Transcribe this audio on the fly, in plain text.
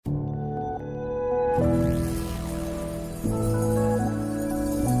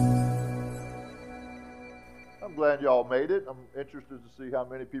glad y'all made it. I'm interested to see how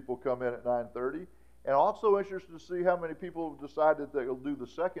many people come in at 9:30, and also interested to see how many people have decided they'll do the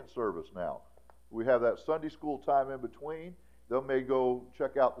second service now. We have that Sunday school time in between. They may go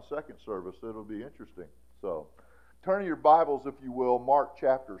check out the second service. It'll be interesting. So, turn your Bibles, if you will, Mark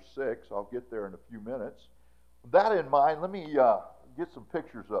chapter 6. I'll get there in a few minutes. With that in mind, let me get some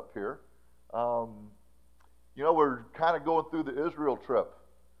pictures up here. We're kind of going through the Israel trip.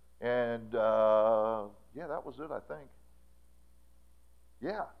 And, yeah, that was it, I think.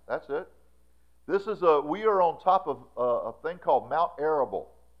 Yeah, that's it. We are on top of a thing called Mount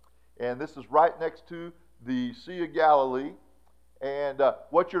Arable. And this is right next to the Sea of Galilee. And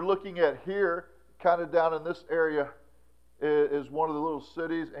what you're looking at here, kind of down in this area, is one of the little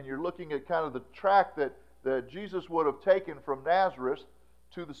cities. And you're looking at kind of the track that Jesus would have taken from Nazareth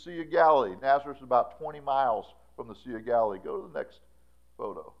to the Sea of Galilee. Nazareth is about 20 miles from the Sea of Galilee. Go to the next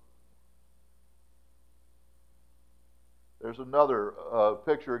photo. There's another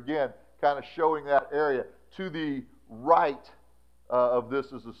picture, again, kind of showing that area. To the right of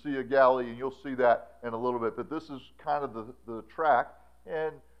this is the Sea of Galilee, and you'll see that in a little bit. But this is kind of the track,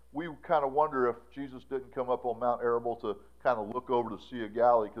 and we kind of wonder if Jesus didn't come up on Mount Arable to kind of look over the Sea of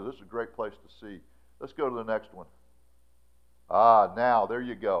Galilee, because this is a great place to see. Let's go to the next one. Now, there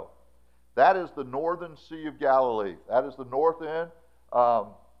you go. That is the northern Sea of Galilee. That is the north end.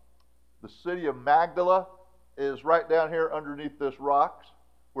 The city of Magdala is right down here underneath this rocks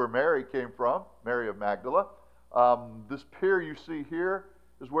where Mary came from, Mary of Magdala. This pier you see here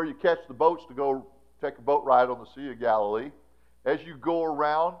is where you catch the boats to go take a boat ride on the Sea of Galilee. As you go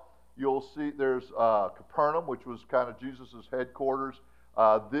around, you'll see there's Capernaum, which was kind of Jesus' headquarters.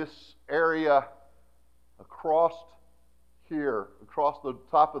 This area across here, across the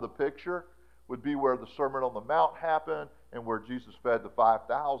top of the picture, would be where the Sermon on the Mount happened and where Jesus fed the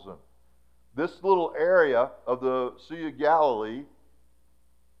 5,000. This little area of the Sea of Galilee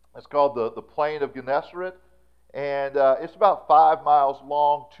is called the Plain of Gennesaret, and it's about 5 miles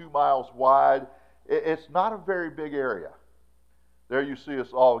long, 2 miles wide. It's not a very big area. There you see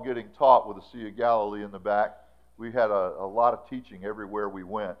us all getting taught with the Sea of Galilee in the back. We had a lot of teaching everywhere we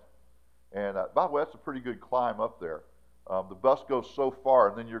went. And by the way, that's a pretty good climb up there. The bus goes so far,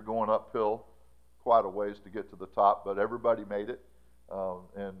 and then you're going uphill quite a ways to get to the top, but everybody made it.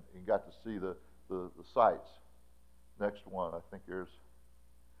 And you got to see the sights. Next one, I think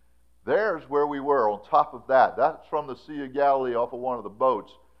there's where we were, on top of that. That's from the Sea of Galilee off of one of the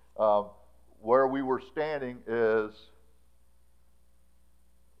boats. Where we were standing is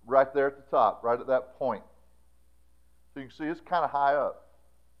right there at the top, right at that point. So you can see it's kind of high up.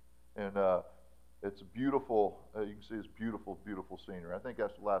 And it's beautiful. You can see it's beautiful, beautiful scenery. I think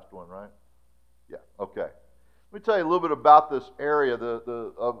that's the last one, right? Yeah, okay. Let me tell you a little bit about this area. The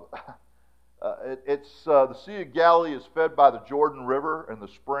Sea of Galilee is fed by the Jordan River and the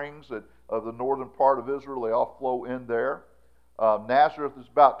springs of the northern part of Israel. They all flow in there. Nazareth is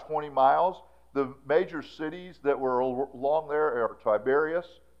about 20 miles. The major cities that were along there are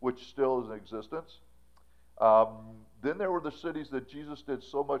Tiberias, which still is in existence. Then there were the cities that Jesus did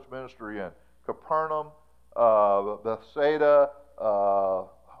so much ministry in. Capernaum, Bethsaida,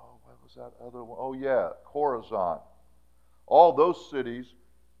 that other one? Oh, yeah, Chorazin. All those cities,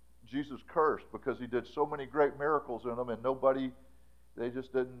 Jesus cursed because he did so many great miracles in them, and they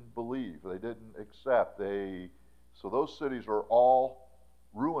just didn't believe. They didn't accept. So those cities are all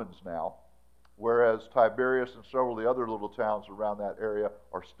ruins now, whereas Tiberias and several of the other little towns around that area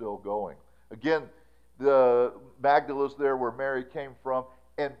are still going. Again, the Magdala's there where Mary came from,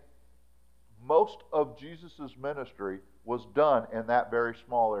 and most of Jesus' ministry was done in that very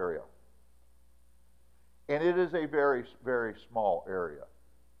small area. And it is a very, very small area.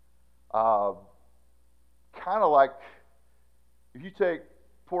 Kind of like if you take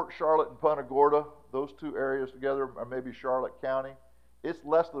Port Charlotte and Punta Gorda, those two areas together, or maybe Charlotte County, it's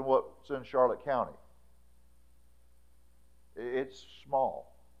less than what's in Charlotte County. It's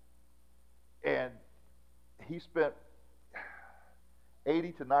small. And he spent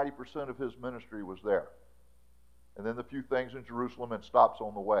 80 to 90% of his ministry was there. And then the few things in Jerusalem and stops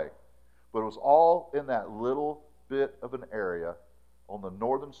on the way. But it was all in that little bit of an area on the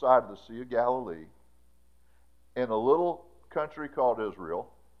northern side of the Sea of Galilee in a little country called Israel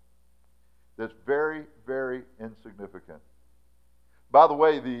that's very, very insignificant. By the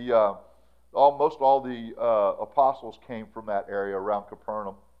way, almost all the apostles came from that area around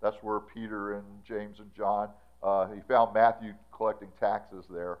Capernaum. That's where Peter and James and John, he found Matthew collecting taxes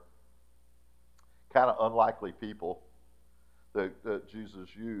there. Kind of unlikely people that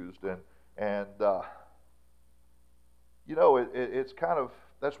Jesus used. It's kind of,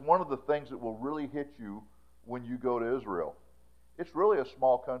 that's one of the things that will really hit you when you go to Israel. It's really a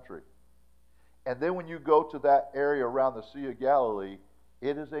small country. And then when you go to that area around the Sea of Galilee,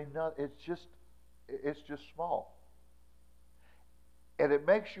 it's just small. And it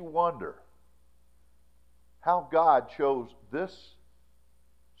makes you wonder how God chose this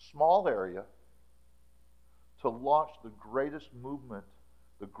small area to launch the greatest movement,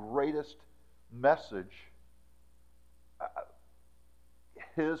 the greatest message,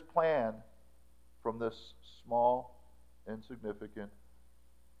 His plan from this small, insignificant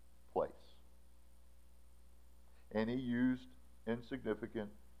place. And He used insignificant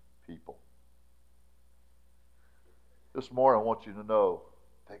people. This morning I want you to know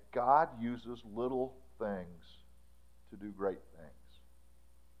that God uses little things to do great things.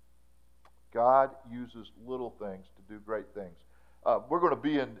 God uses little things to do great things. We're going to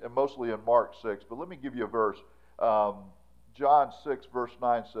be mostly in Mark 6, but let me give you a verse. John 6, verse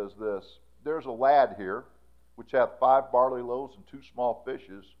 9 says this: There's a lad here which hath 5 barley loaves and 2 small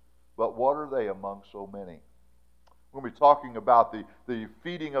fishes, but what are they among so many? We're going to be talking about the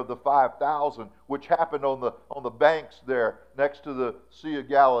feeding of the 5,000, which happened on the banks there next to the Sea of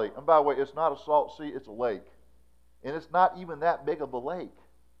Galilee. And by the way, it's not a salt sea, it's a lake. And it's not even that big of a lake.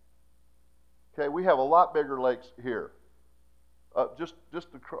 Okay, we have a lot bigger lakes here. Just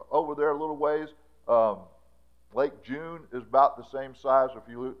over there a little ways, Lake June is about the same size. If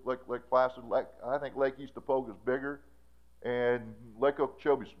you look Lake Placid, I think Lake Eastopoga is bigger, and Lake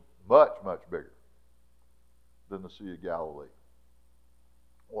Okeechobee is much, much bigger than the Sea of Galilee.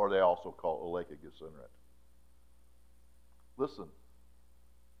 Or they also call it the Lake of Gennesaret. Listen,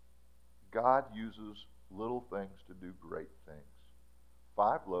 God uses little things to do great things.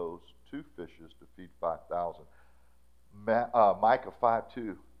 5 loaves, 2 fishes to feed 5,000. Micah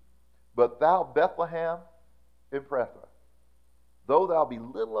 5:2. But thou, Bethlehem Ephrathah, though thou be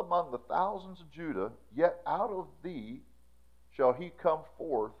little among the thousands of Judah, yet out of thee shall he come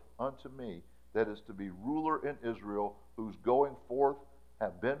forth unto me, that is to be ruler in Israel, whose going forth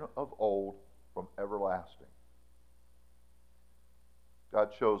have been of old from everlasting.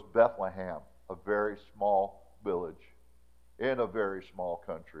 God chose Bethlehem, a very small village in a very small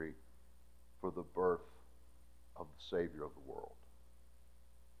country, for the birth of the Savior of the world.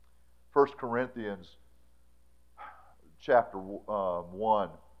 1 Corinthians chapter 1,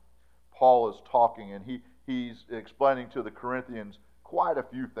 Paul is talking, and he's explaining to the Corinthians quite a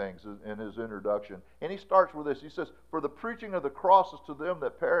few things in his introduction. And he starts with this. He says, For the preaching of the cross is to them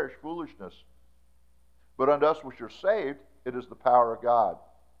that perish foolishness, but unto us which are saved, it is the power of God.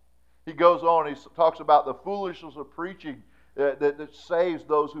 He goes on, he talks about the foolishness of preaching that saves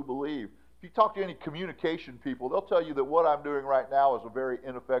those who believe. If you talk to any communication people, they'll tell you that what I'm doing right now is a very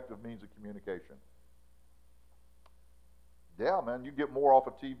ineffective means of communication. Yeah, man, you get more off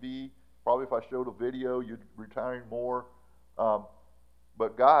of TV. Probably if I showed a video, you'd retain more.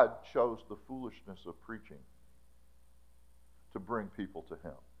 But God chose the foolishness of preaching to bring people to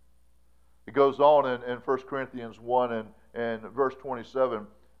Him. It goes on in 1 Corinthians 1 and verse 27,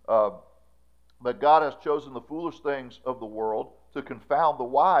 but God has chosen the foolish things of the world to confound the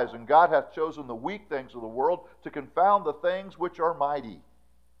wise, and God hath chosen the weak things of the world to confound the things which are mighty.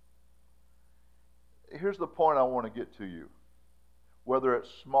 Here's the point I want to get to you. Whether it's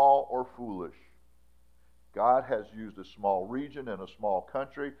small or foolish, God has used a small region and a small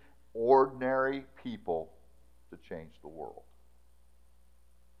country, ordinary people, to change the world.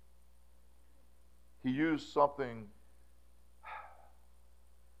 He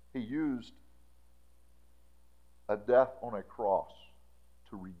used a death on a cross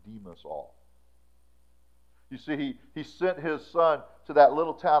to redeem us all. You see, he sent His Son to that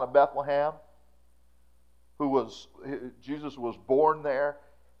little town of Bethlehem. Jesus was born there.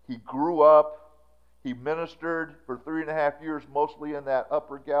 He grew up. He ministered for 3.5 years, mostly in that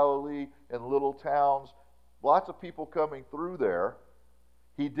upper Galilee and little towns. Lots of people coming through there.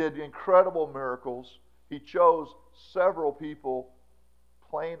 He did incredible miracles. He chose several people,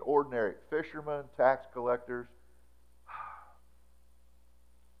 plain ordinary fishermen, tax collectors,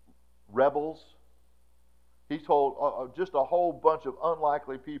 rebels. He told just a whole bunch of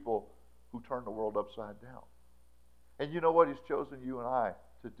unlikely people who turned the world upside down. And you know what He's chosen you and I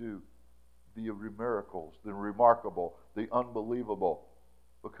to do? The miracles, the remarkable, the unbelievable,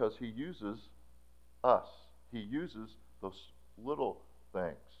 because He uses us. He uses those little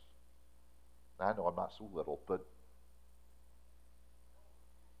things. I know I'm not so little, but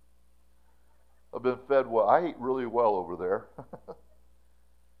I've been fed well. I eat really well over there.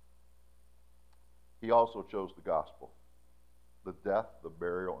 He also chose the gospel, the death, the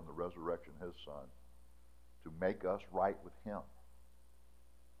burial, and the resurrection of His Son to make us right with Him.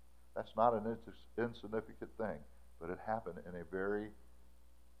 That's not an insignificant thing, but it happened in a very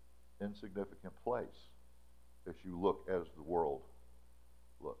insignificant place as you look as the world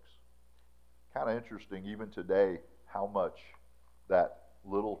looks. Kind of interesting, even today, how much that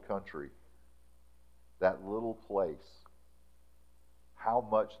little country, that little place, how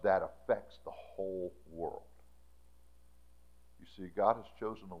much that affects the whole world. You see, God has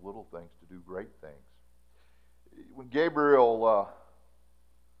chosen the little things to do great things. When Gabriel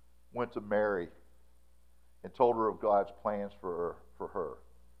went to Mary and told her of God's plans for her,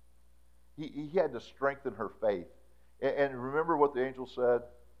 he had to strengthen her faith. And remember what the angel said?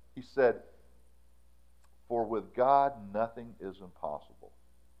 He said, "For with God nothing is impossible."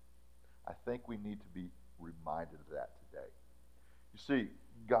 I think we need to be reminded of that today. You see,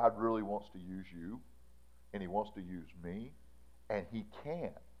 God really wants to use you, and He wants to use me, and He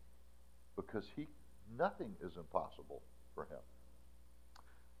can, because nothing is impossible for Him. I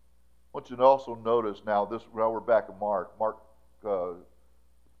want you to also notice now we're back in Mark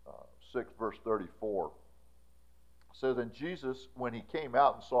 6, verse 34. It says, "And Jesus, when He came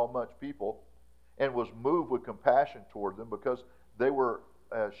out and saw much people, and was moved with compassion toward them, because they were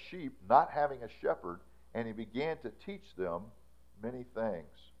as sheep not having a shepherd, and He began to teach them many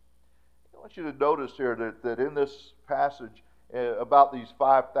things." I want you to notice here that in this passage about these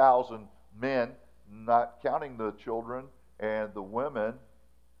 5,000 men, not counting the children and the women,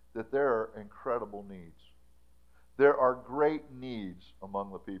 that there are incredible needs. There are great needs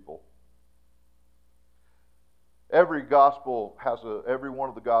among the people. Every one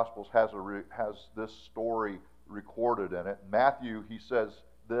of the Gospels has this story recorded in it. Matthew, he says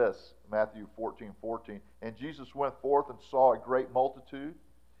this, Matthew 14:14, "And Jesus went forth and saw a great multitude,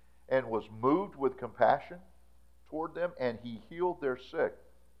 and was moved with compassion toward them, and He healed their sick."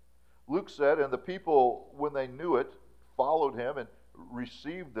 Luke said, "And the people, when they knew it, followed Him and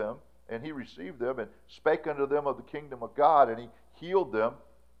received them, and He received them and spake unto them of the kingdom of God, and He healed them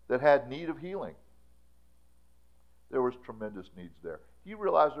that had need of healing." There was tremendous needs there. Do you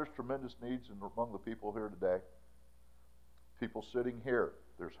realize there's tremendous needs among the people here today? People sitting here.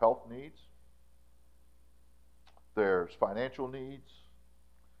 There's health needs. There's financial needs.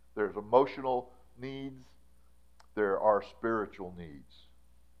 There's emotional needs. There are spiritual needs.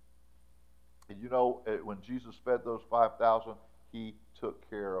 And you know, when Jesus fed those 5,000, He took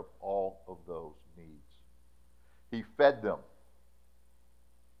care of all of those needs. He fed them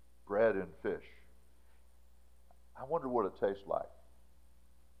bread and fish. I wonder what it tastes like.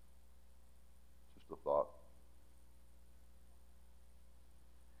 Just a thought.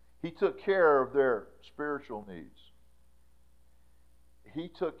 He took care of their spiritual needs.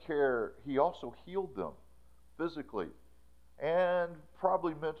 He also healed them physically and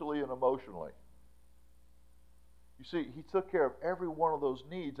probably mentally and emotionally. You see, He took care of every one of those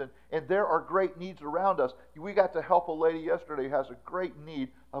needs, and there are great needs around us. We got to help a lady yesterday who has a great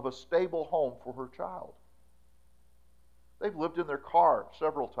need of a stable home for her child. They've lived in their car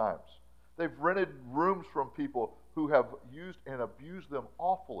several times. They've rented rooms from people who have used and abused them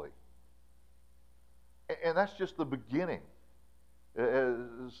awfully. And that's just the beginning.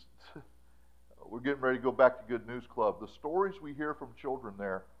 We're getting ready to go back to Good News Club. The stories we hear from children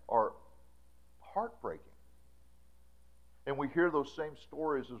there are heartbreaking. And we hear those same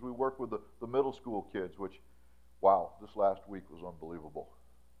stories as we work with the middle school kids, which, wow, this last week was unbelievable.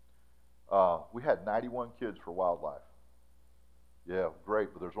 We had 91 kids for wildlife. Yeah,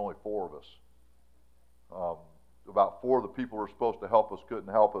 great, but there's only 4 of us. About 4 of the people who were supposed to help us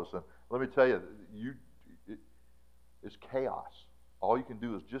couldn't help us. And let me tell you, it's chaos. All you can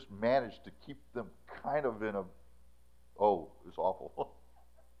do is just manage to keep them kind of in it's awful.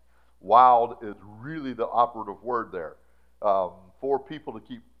 Wild is really the operative word there. 4 people to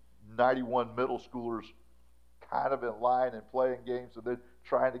keep 91 middle schoolers kind of in line and playing games and then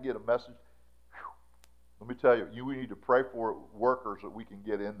trying to get a message. Let me tell you, we need to pray for workers that we can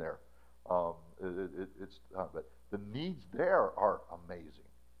get in there. But the needs there are amazing.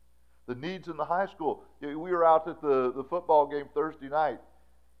 The needs in the high school. We were out at the football game Thursday night.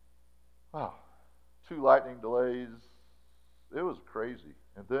 Wow, 2 lightning delays. It was crazy.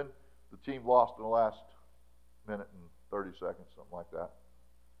 And then the team lost in the last minute and 30 seconds, something like that.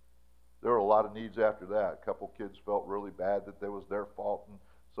 There were a lot of needs after that. A couple kids felt really bad that it was their fault, and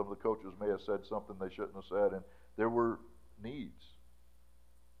some of the coaches may have said something they shouldn't have said, and there were needs.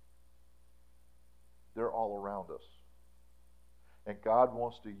 They're all around us. And God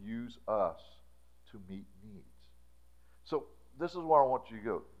wants to use us to meet needs. So this is where I want you to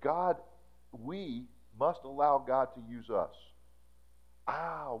go. We must allow God to use us.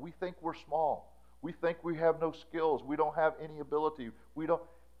 We think we're small. We think we have no skills. We don't have any ability.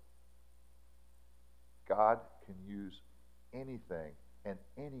 God can use anything and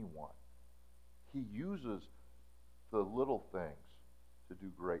anyone. He uses the little things to do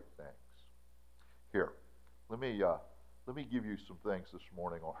great things. Here, let me give you some things this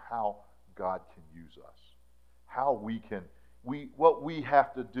morning on how God can use us. How what we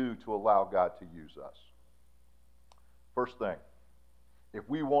have to do to allow God to use us. First thing, if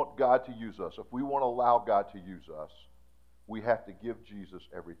we want God to use us, if we want to allow God to use us, we have to give Jesus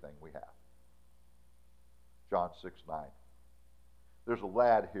everything we have. John 6:9. There's a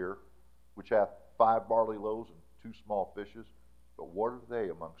lad here which hath 5 barley loaves and 2 small fishes, but what are they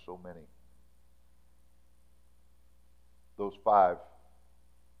among so many? Those 5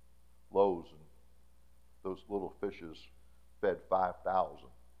 loaves and those little fishes fed 5,000.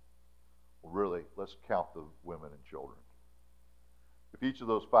 Well, really, let's count the women and children. If each of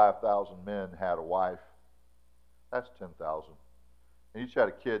those 5,000 men had a wife, that's 10,000. And each had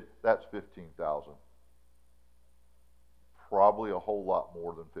a kid, that's 15,000. Probably a whole lot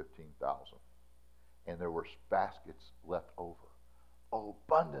more than 15,000. And there were baskets left over.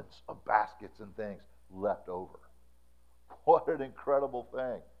 Abundance of baskets and things left over. What an incredible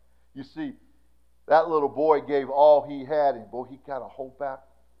thing. You see, that little boy gave all he had, and boy, he got a whole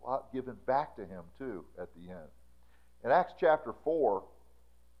lot given back to him too at the end. In Acts chapter 4,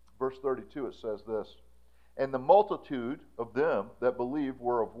 verse 32, it says this, and the multitude of them that believed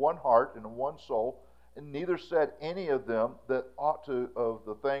were of one heart and of one soul, and neither said any of them that ought to of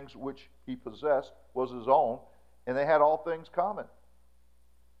the things which he possessed was his own, and they had all things common.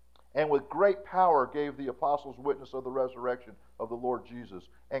 And with great power gave the apostles witness of the resurrection of the Lord Jesus,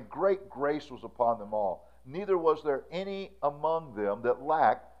 and great grace was upon them all. Neither was there any among them that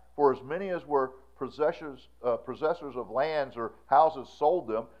lacked, for as many as were possessors of lands or houses sold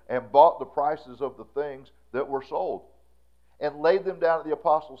them, and bought the prices of the things that were sold, and laid them down at the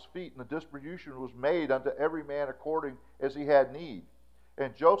apostles' feet, and the distribution was made unto every man according as he had need.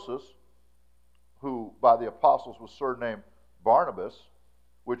 And Joseph, who by the apostles was surnamed Barnabas,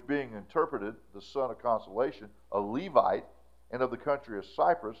 which being interpreted the son of consolation, a Levite, and of the country of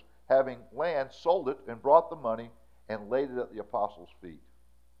Cyprus, having land, sold it, and brought the money, and laid it at the apostles' feet.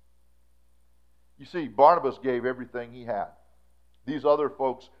 You see, Barnabas gave everything he had. These other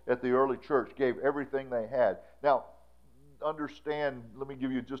folks at the early church gave everything they had. Now, understand, let me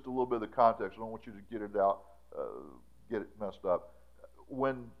give you just a little bit of the context. I don't want you to get it messed up.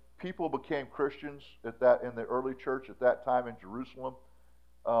 When people became Christians in the early church at that time in Jerusalem,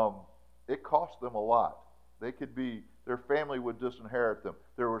 it cost them a lot. Their family would disinherit them.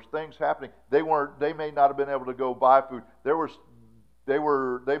 There was things happening. They may not have been able to go buy food.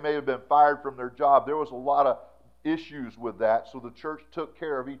 They may have been fired from their job. There was a lot of issues with that, so the church took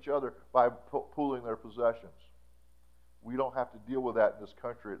care of each other by pooling their possessions. We don't have to deal with that in this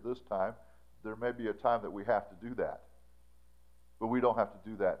country at this time. There may be a time that we have to do that, but we don't have to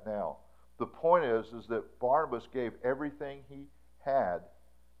do that now. The point is that Barnabas gave everything he had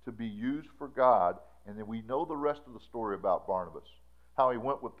to be used for God, and then we know the rest of the story about Barnabas, how he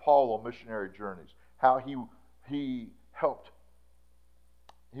went with Paul on missionary journeys, how he helped.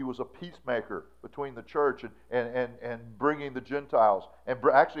 He was a peacemaker between the church and bringing the Gentiles, and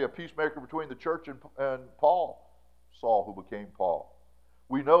actually a peacemaker between the church and Paul, Saul, who became Paul.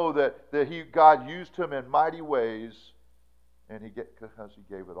 We know that God used him in mighty ways, and because he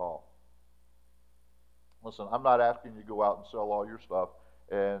gave it all. Listen, I'm not asking you to go out and sell all your stuff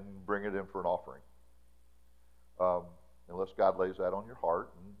and bring it in for an offering, unless God lays that on your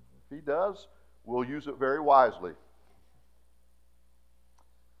heart. And if he does, we'll use it very wisely.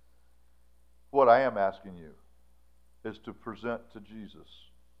 What I am asking you is to present to Jesus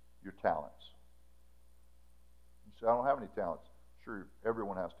your talents. You say, I don't have any talents. Sure,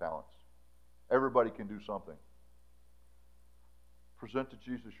 everyone has talents. Everybody can do something. Present to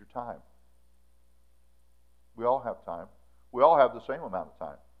Jesus your time. We all have time. We all have the same amount of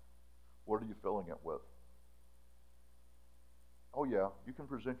time. What are you filling it with? Oh yeah, you can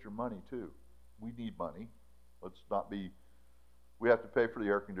present your money too. We need money. Let's not be... We have to pay for the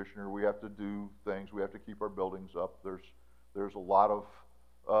air conditioner. We have to do things. We have to keep our buildings up. There's a lot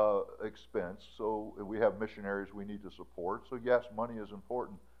of expense. So we have missionaries we need to support. So yes, money is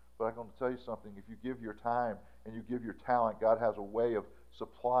important. But I'm going to tell you something. If you give your time and you give your talent, God has a way of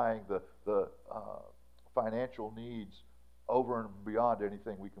supplying the financial needs over and beyond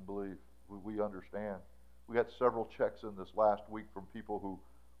anything we can believe. We understand. We got several checks in this last week from people who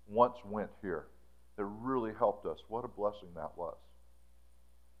once went here. That really helped us. What a blessing that was.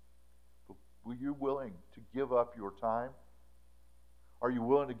 Were you willing to give up your time? Are you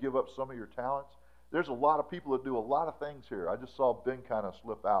willing to give up some of your talents? There's a lot of people that do a lot of things here. I just saw Ben kind of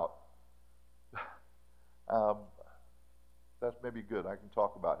slip out. Um, that's maybe good. I can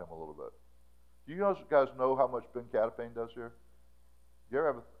talk about him a little bit. Do you guys know how much Ben Catapane does here? You ever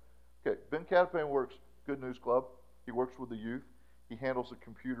have okay, Ben Catapane works Good News Club. He works with the youth. He handles the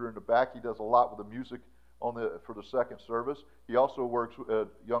computer in the back. He does a lot with the music for the second service. He also works at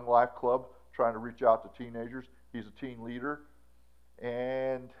Young Life Club, trying to reach out to teenagers. He's a teen leader,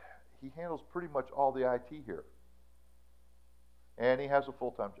 and he handles pretty much all the IT here. And he has a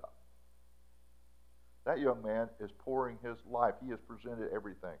full-time job. That young man is pouring his life. He has presented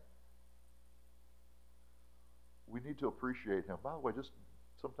everything. We need to appreciate him. By the way, just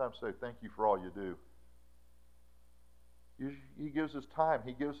sometimes say thank you for all you do. He gives his time.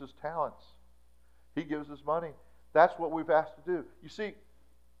 He gives his talents. He gives his money. That's what we've asked to do. You see,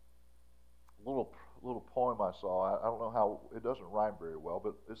 a little poem I saw. I don't know how, it doesn't rhyme very well,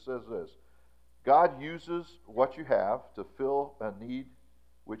 but it says this. God uses what you have to fill a need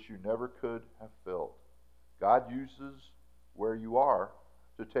which you never could have filled. God uses where you are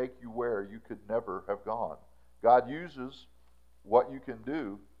to take you where you could never have gone. God uses what you can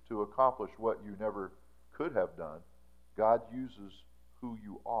do to accomplish what you never could have done. God uses who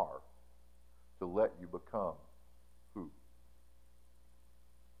you are to let you become who.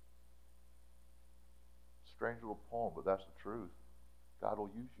 Strange little poem, but that's the truth. God will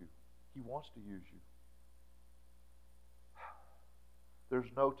use you. He wants to use you.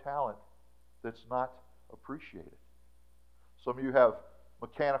 There's no talent that's not appreciated. Some of you have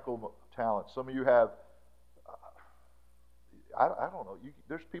mechanical talent. Some of you have, I don't know,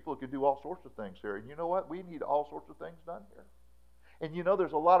 there's people who can do all sorts of things here. And you know what? We need all sorts of things done here. And you know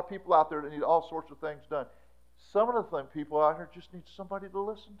there's a lot of people out there that need all sorts of things done. Some of the people out here just need somebody to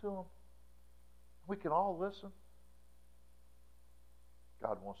listen to them. We can all listen.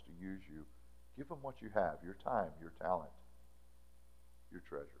 God wants to use you. Give him what you have, your time, your talent, your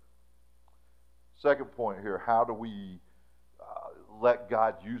treasure. Second point here, how do we let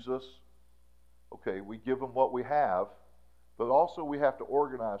God use us? Okay, we give him what we have, but also we have to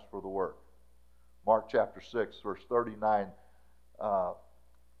organize for the work. Mark chapter 6, verse 39,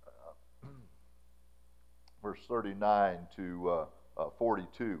 verse 39 to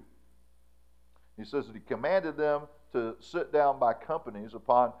 42. He says that he commanded them to sit down by companies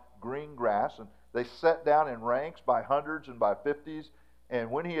upon green grass, and they sat down in ranks by hundreds and by fifties.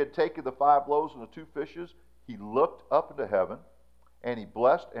 And when he had taken the 5 loaves and the 2 fishes, he looked up into heaven, and he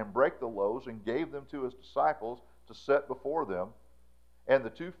blessed and brake the loaves and gave them to his disciples to set before them. And the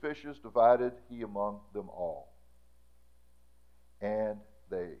 2 fishes divided he among them all. And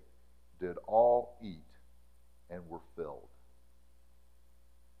they did all eat and were filled.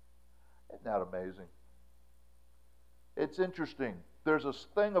 Isn't that amazing? It's interesting. There's a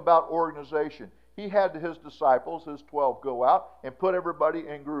thing about organization. He had his disciples, his 12, go out and put everybody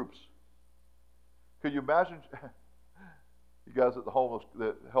in groups. Could you imagine you guys at the homeless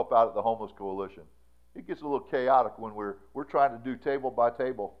that help out at the Homeless Coalition? It gets a little chaotic when we're trying to do table by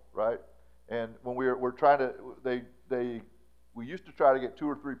table, right? And when we're trying to, we used to try to get 2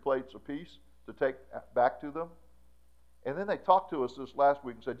 or 3 plates apiece to take back to them. And then they talked to us this last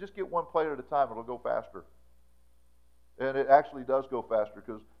week and said, just get 1 plate at a time, it'll go faster. And it actually does go faster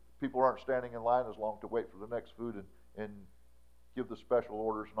because people aren't standing in line as long to wait for the next food and give the special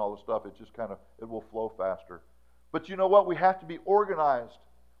orders and all the stuff. It just it will flow faster. But you know what? We have to be organized.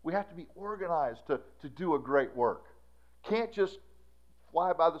 We have to be organized to do a great work. Can't just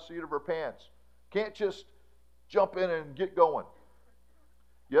fly by the seat of our pants. Can't just jump in and get going.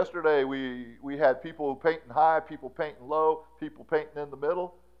 Yesterday we had people painting high, people painting low, people painting in the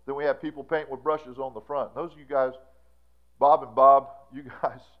middle. Then we had people painting with brushes on the front. Those of you guys, Bob and Bob, you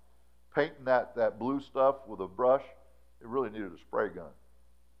guys painting that blue stuff with a brush, it really needed a spray gun.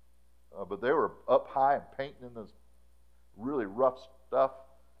 But they were up high and painting in this really rough stuff,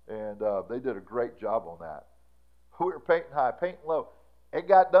 and they did a great job on that. We were painting high, painting low. It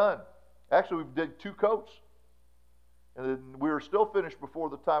got done. Actually, we did 2 coats. And then we were still finished before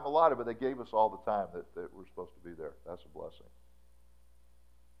the time allotted, but they gave us all the time that we're supposed to be there. That's a blessing.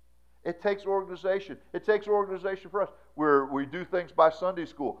 It takes organization. It takes organization for us. We do things by Sunday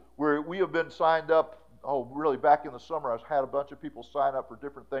school. We have been signed up, really back in the summer, I had a bunch of people sign up for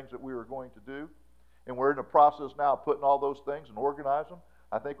different things that we were going to do. And we're in the process now of putting all those things and organize them.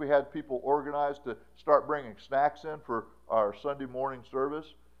 I think we had people organized to start bringing snacks in for our Sunday morning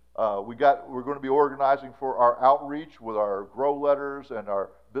service. We're going to be organizing for our outreach with our grow letters and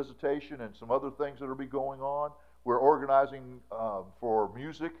our visitation and some other things that will be going on. We're organizing for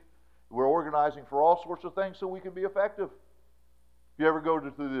music. We're organizing for all sorts of things so we can be effective. If you ever go to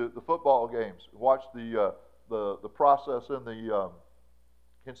the football games, watch the process in the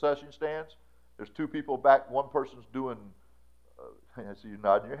concession stands, There's two people back. One person's doing, I see you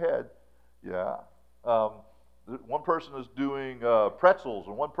nodding your head. Yeah. One person is doing pretzels,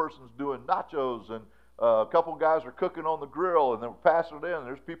 and one person's doing nachos, and a couple guys are cooking on the grill, and they're passing it in, and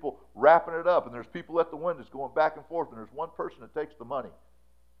there's people wrapping it up, and there's people at the windows going back and forth, and there's one person that takes the money,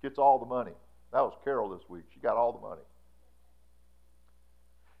 gets all the money. That was Carol this week. She got all the money.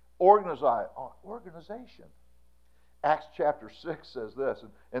 Organization. Acts chapter 6 says this,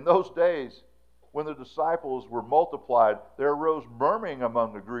 in those days when the disciples were multiplied, there arose murmuring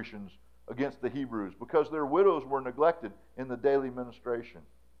among the Grecians against the Hebrews because their widows were neglected in the daily ministration.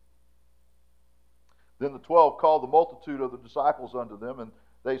 Then the 12 called the multitude of the disciples unto them, and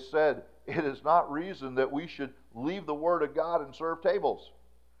they said, It is not reason that we should leave the word of God and serve tables.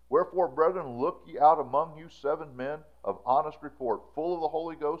 Wherefore, brethren, look ye out among you 7 men of honest report, full of the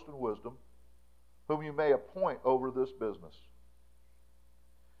Holy Ghost and wisdom, whom you may appoint over this business.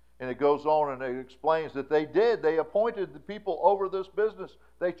 And it goes on and it explains that they did. They appointed the people over this business.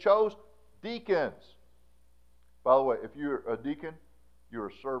 They chose deacons. By the way, if you're a deacon, you're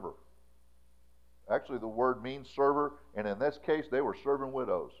a server. Actually, the word means server, and in this case, they were serving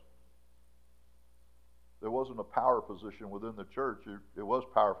widows. There wasn't a power position within the church. It was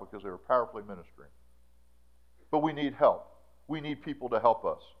powerful because they were powerfully ministering. But we need help. We need people to help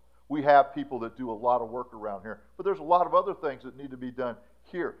us. We have people that do a lot of work around here, but there's a lot of other things that need to be done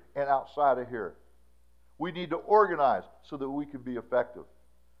here and outside of here. We need to organize so that we can be effective.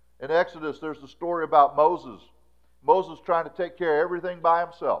 In Exodus, there's the story about Moses. Moses trying to take care of everything by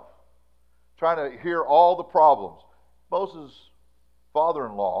himself, trying to hear all the problems. Moses'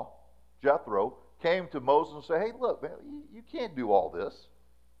 father-in-law, Jethro, came to Moses and said, Hey, look, man, you can't do all this.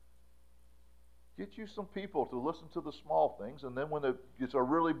 Get you some people to listen to the small things, and then when it's a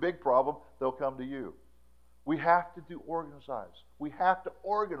really big problem, they'll come to you. We have to organize. We have to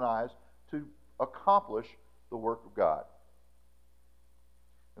organize to accomplish the work of God.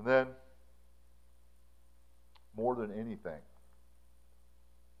 And then, more than anything,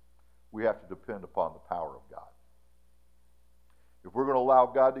 we have to depend upon the power of God. If we're going to allow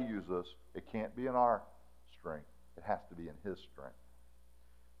God to use us, it can't be in our strength. It has to be in His strength.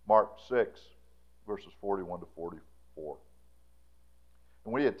 Mark 6, verses 41 to 44.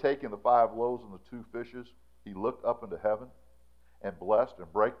 And when He had taken the 5 loaves and the 2 fishes, He looked up into heaven and blessed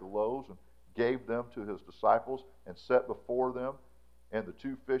and brake the loaves and gave them to His disciples and set before them. And the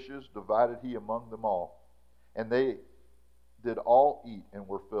 2 fishes divided He among them all. And they did all eat and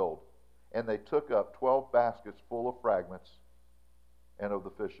were filled. And they took up 12 baskets full of fragments and of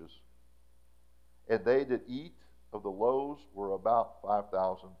the fishes. And they that eat of the loaves were about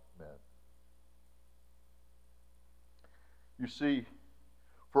 5,000 men. You see,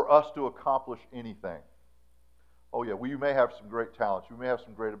 for us to accomplish anything, you may have some great talents, you may have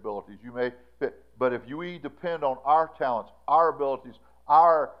some great abilities, but if we depend on our talents, our abilities,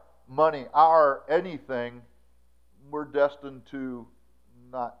 our money, our anything, we're destined to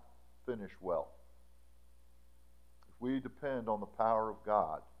not finish well. If we depend on the power of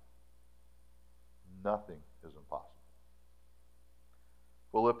God, nothing is impossible.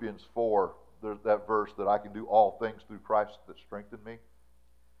 Philippians 4, there's that verse that I can do all things through Christ that strengthen me.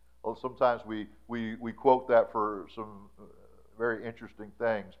 Well, sometimes we quote that for some very interesting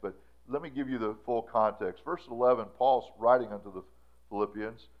things, but let me give you the full context. Verse 11, Paul's writing unto the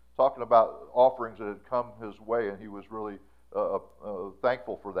Philippians, talking about offerings that had come his way, and he was really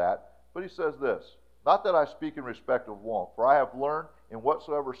thankful for that. But he says this, Not that I speak in respect of want, for I have learned in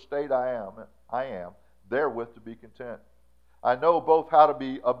whatsoever state I am, therewith to be content. I know both how to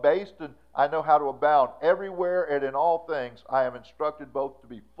be abased and I know how to abound. Everywhere and in all things I am instructed both to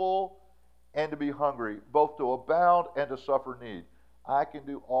be full and to be hungry, both to abound and to suffer need. I can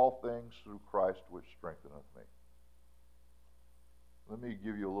do all things through Christ which strengtheneth me. Let me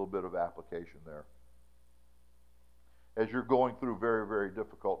give you a little bit of application there. As you're going through very, very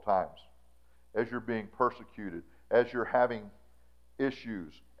difficult times, as you're being persecuted, as you're having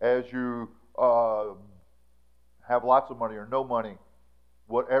issues, as you have lots of money or no money,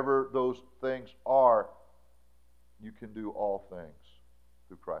 whatever those things are, you can do all things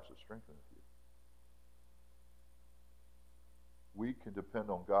through Christ that strengtheneth you. We can depend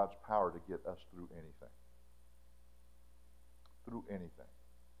on God's power to get us through anything. Through anything.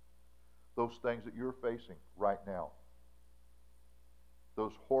 Those things that you're facing right now,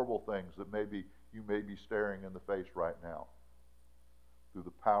 those horrible things that you may be staring in the face right now, through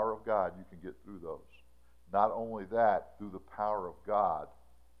the power of God, you can get through those. Not only that, through the power of God,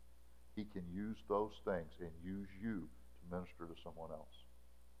 He can use those things and use you to minister to someone else,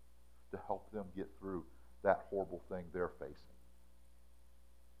 to help them get through that horrible thing they're facing.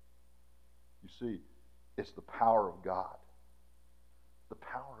 You see, it's the power of God. The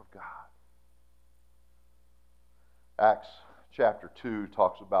power of God. Acts chapter 2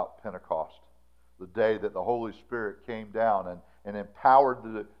 talks about Pentecost, the day that the Holy Spirit came down and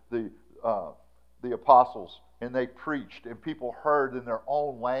empowered the apostles, and they preached, and people heard in their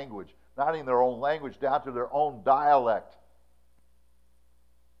own language, not in their own language, down to their own dialect.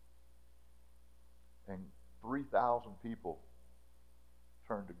 And 3,000 people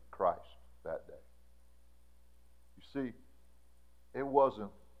turned to Christ that day. You see, it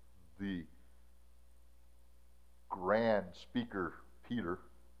wasn't the grand speaker Peter.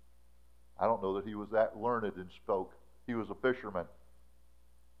 I don't know that he was that learned and spoke. He was a fisherman.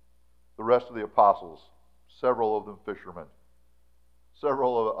 The rest of the apostles, several of them fishermen,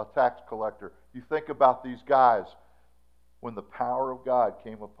 several a tax collector. You think about these guys, when the power of God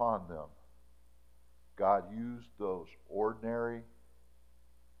came upon them, God used those ordinary,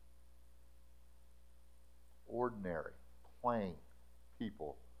 plain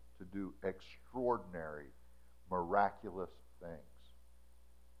people to do extraordinary, miraculous things.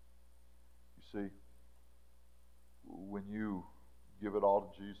 You see, when you give it all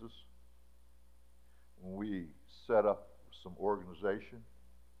to Jesus, when we set up some organization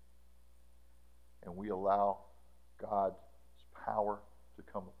and we allow God's power to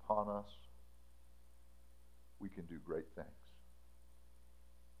come upon us, we can do great things.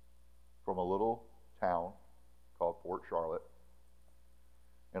 From a little town called Port Charlotte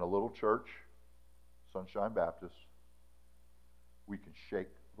and a little church, Sunshine Baptist, we can shake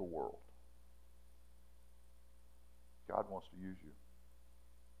the world. God wants to use you.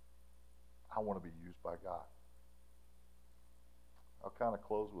 I want to be used by God. I'll kind of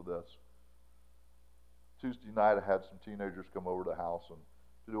close with this. Tuesday night, I had some teenagers come over to the house and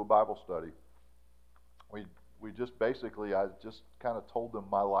to do a Bible study. We just basically, I just kind of told them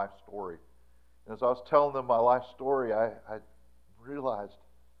my life story. And as I was telling them my life story, I realized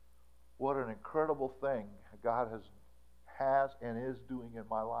what an incredible thing God has and is doing in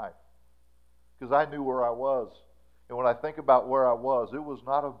my life. Because I knew where I was. And when I think about where I was, it was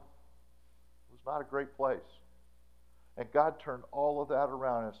not a great place. And God turned all of that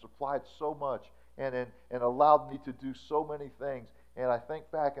around and supplied so much and allowed me to do so many things. And I think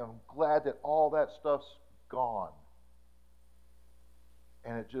back and I'm glad that all that stuff's gone.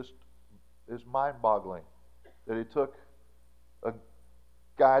 And it just is mind-boggling that He took a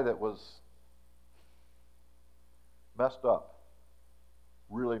guy that was messed up,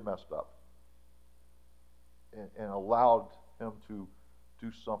 really messed up, and allowed him to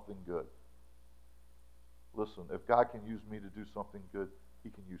do something good. Listen, if God can use me to do something good, He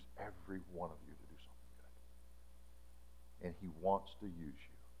can use every one of you to do something good. And He wants to use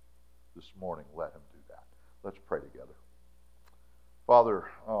you. This morning, let Him do that. Let's pray together. Father,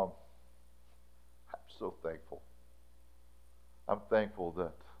 I'm so thankful. I'm thankful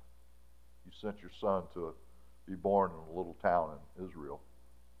that You sent Your Son to be born in a little town in Israel.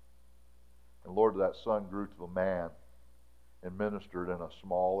 And Lord, that Son grew to a man and ministered in a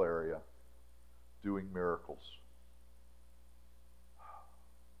small area, doing miracles,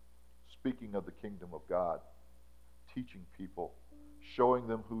 speaking of the kingdom of God, teaching people, showing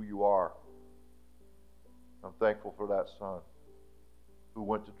them who You are. I'm thankful for that Son who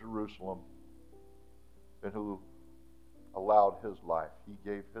went to Jerusalem and who allowed His life. He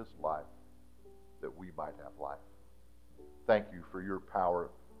gave His life that we might have life. Thank You for Your power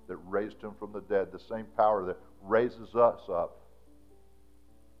that raised Him from the dead, the same power that raises us up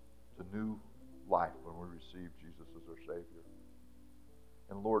to new life when we receive Jesus as our Savior.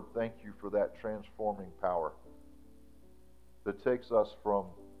 And Lord, thank You for that transforming power that takes us from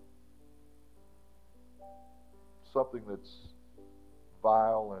something that's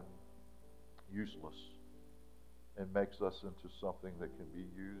vile and useless and makes us into something that can be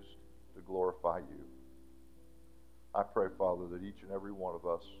used to glorify You. I pray, Father, that each and every one of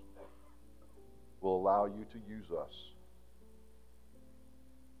us will allow You to use us.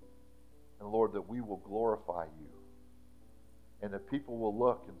 And Lord, that we will glorify You. And that people will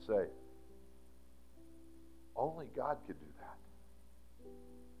look and say, only God could do that.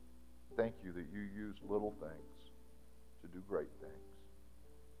 Thank You that You use little things to do great things.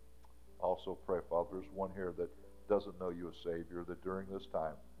 Also pray, Father, there's one here that doesn't know You as Savior, that during this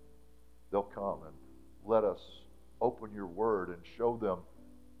time they'll come and let us open Your Word and show them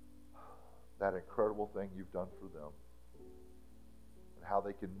that incredible thing You've done for them and how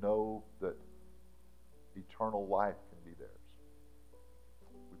they can know that eternal life can be theirs.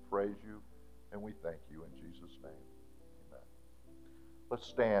 We praise You and we thank You in Jesus' name. Amen. Let's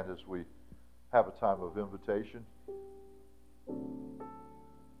stand as we have a time of invitation.